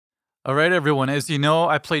All right, everyone. As you know,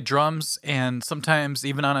 I play drums, and sometimes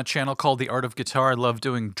even on a channel called The Art of Guitar, I love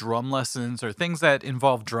doing drum lessons or things that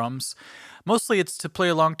involve drums. Mostly it's to play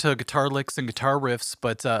along to guitar licks and guitar riffs,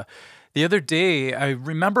 but the other day I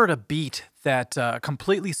remembered a beat that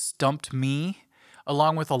completely stumped me,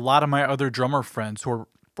 along with a lot of my other drummer friends who are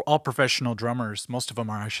all professional drummers. Most of them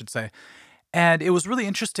are, I should say. And it was really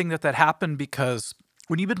interesting that that happened because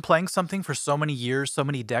when you've been playing something for so many years, so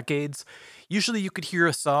many decades, usually you could hear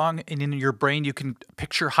a song and in your brain you can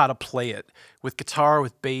picture how to play it with guitar,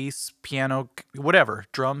 with bass, piano, whatever,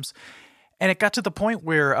 drums. And it got to the point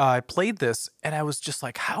where I played this and I was just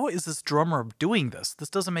like, how is this drummer doing this? This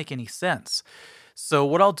doesn't make any sense. So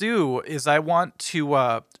what I'll do is I want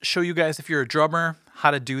to show you guys, if you're a drummer,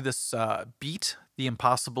 how to do this beat, the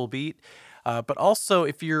impossible beat. But also,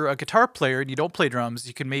 if you're a guitar player and you don't play drums,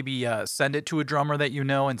 you can maybe send it to a drummer that you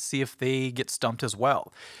know and see if they get stumped as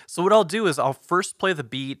well. So what I'll do is I'll first play the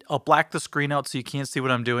beat. I'll black the screen out so you can't see what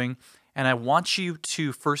I'm doing. And I want you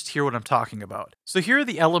to first hear what I'm talking about. So here are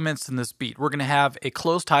the elements in this beat. We're going to have a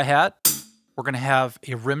closed hi-hat. We're going to have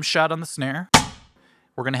a rim shot on the snare.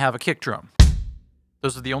 We're going to have a kick drum.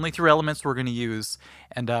 Those are the only three elements we're going to use.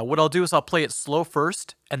 And what I'll do is I'll play it slow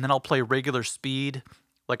first, and then I'll play regular speed.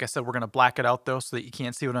 Like I said, we're going to black it out, though, so that you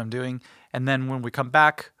can't see what I'm doing. And then when we come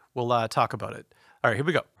back, we'll talk about it. All right, here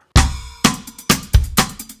we go.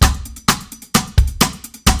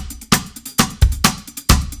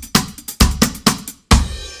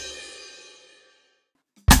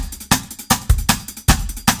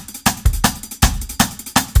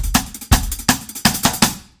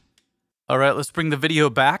 All right, let's bring the video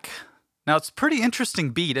back. Now, it's a pretty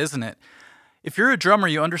interesting beat, isn't it? If you're a drummer,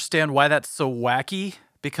 you understand why that's so wacky.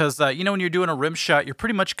 Because, you know, when you're doing a rim shot, you're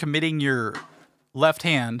pretty much committing your left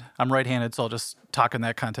hand, I'm right-handed, so I'll just talk in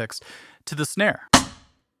that context, to the snare.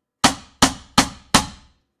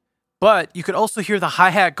 But you could also hear the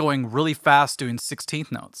hi-hat going really fast doing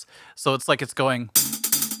 16th notes. So it's like it's going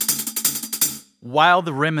while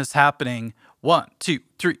the rim is happening 1, 2,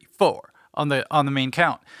 3, 4 on the main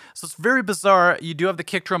count. So it's very bizarre. You do have the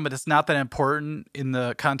kick drum, but it's not that important in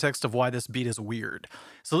the context of why this beat is weird.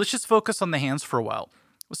 So let's just focus on the hands for a while.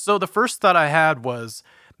 So the first thought I had was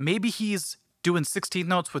maybe he's doing 16th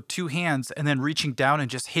notes with two hands and then reaching down and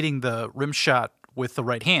just hitting the rim shot with the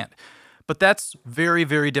right hand. But that's very,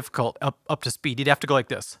 very difficult up to speed. You'd have to go like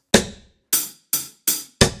this.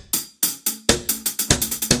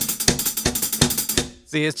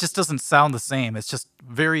 See, it just doesn't sound the same. It's just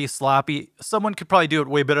very sloppy. Someone could probably do it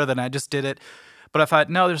way better than I just did it. But I thought,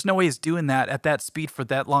 no, there's no way he's doing that at that speed for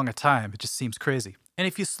that long a time. It just seems crazy. And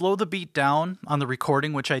if you slow the beat down on the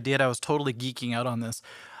recording, which I did, I was totally geeking out on this,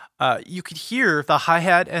 you could hear the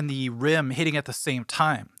hi-hat and the rim hitting at the same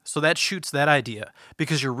time. So that shoots that idea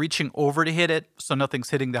because you're reaching over to hit it, so nothing's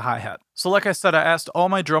hitting the hi-hat. So like I said, I asked all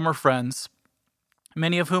my drummer friends,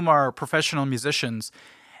 many of whom are professional musicians,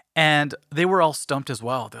 and they were all stumped as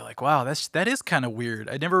well. They're like, wow, that is kind of weird.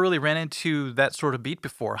 I never really ran into that sort of beat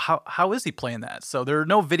before. How is he playing that? So there are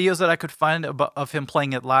no videos that I could find of him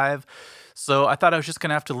playing it live. So I thought I was just going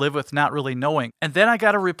to have to live with not really knowing. And then I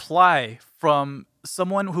got a reply from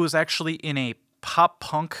someone who was actually in a pop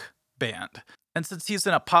punk band. And since he's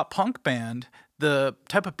in a pop punk band, the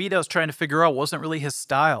type of beat I was trying to figure out wasn't really his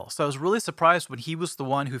style. So I was really surprised when he was the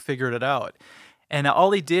one who figured it out. And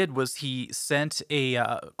all he did was he sent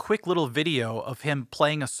a quick little video of him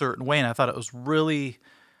playing a certain way, and I thought it was really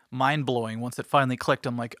mind-blowing. Once it finally clicked,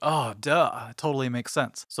 I'm like, oh, duh, it totally makes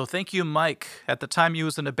sense. So thank you, Mike. At the time, he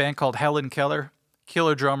was in a band called Harland, killer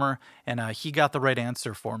drummer, and he got the right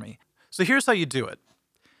answer for me. So here's how you do it.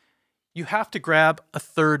 You have to grab a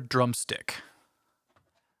third drumstick.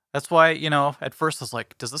 That's why, you know, at first I was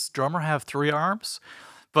like, does this drummer have 3 arms?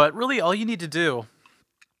 But really, all you need to do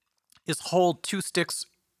is hold 2 sticks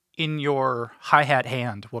in your hi-hat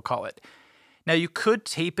hand, we'll call it. Now, you could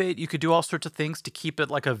tape it. You could do all sorts of things to keep it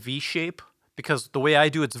like a V shape, because the way I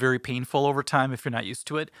do it's very painful over time if you're not used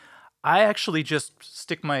to it. I actually just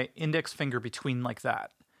stick my index finger between like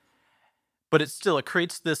that. But it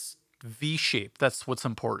creates this V shape. That's what's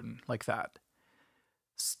important, like that.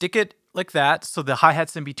 Stick it like that so the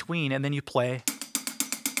hi-hat's in between, and then you play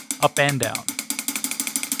up and down.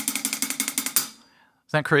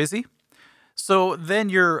 Isn't that crazy? So then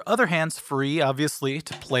your other hand's free, obviously,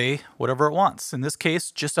 to play whatever it wants. In this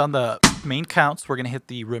case, just on the main counts, we're going to hit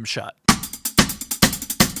the rim shot.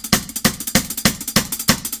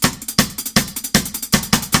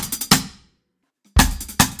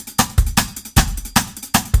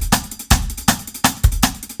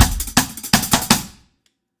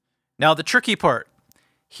 Now the tricky part,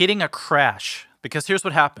 hitting a crash. Because here's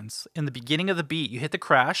what happens. In the beginning of the beat, you hit the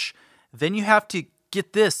crash, then you have to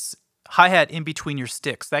get this hi-hat in between your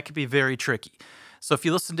sticks. That could be very tricky. So if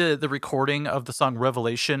you listen to the recording of the song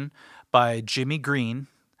Revelation by Jimmy Greene,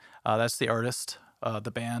 that's the artist,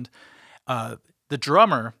 the band, the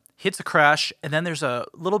drummer hits a crash, and then there's a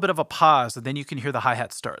little bit of a pause, and then you can hear the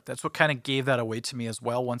hi-hat start. That's what kind of gave that away to me as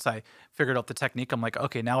well. Once I figured out the technique, I'm like,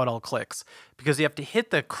 okay, now it all clicks. Because you have to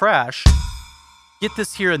hit the crash, get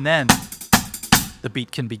this here, and then the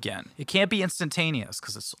beat can begin. It can't be instantaneous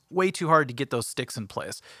because it's way too hard to get those sticks in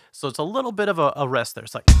place. So it's a little bit of a rest there.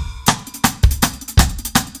 It's like...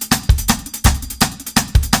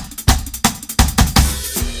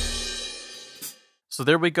 So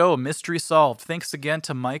there we go, mystery solved. Thanks again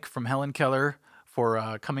to Mike from Helen Keller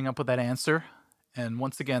for coming up with that answer. And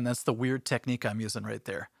once again, that's the weird technique I'm using right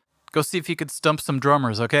there. Go see if you could stump some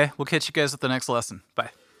drummers, okay? We'll catch you guys at the next lesson.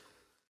 Bye.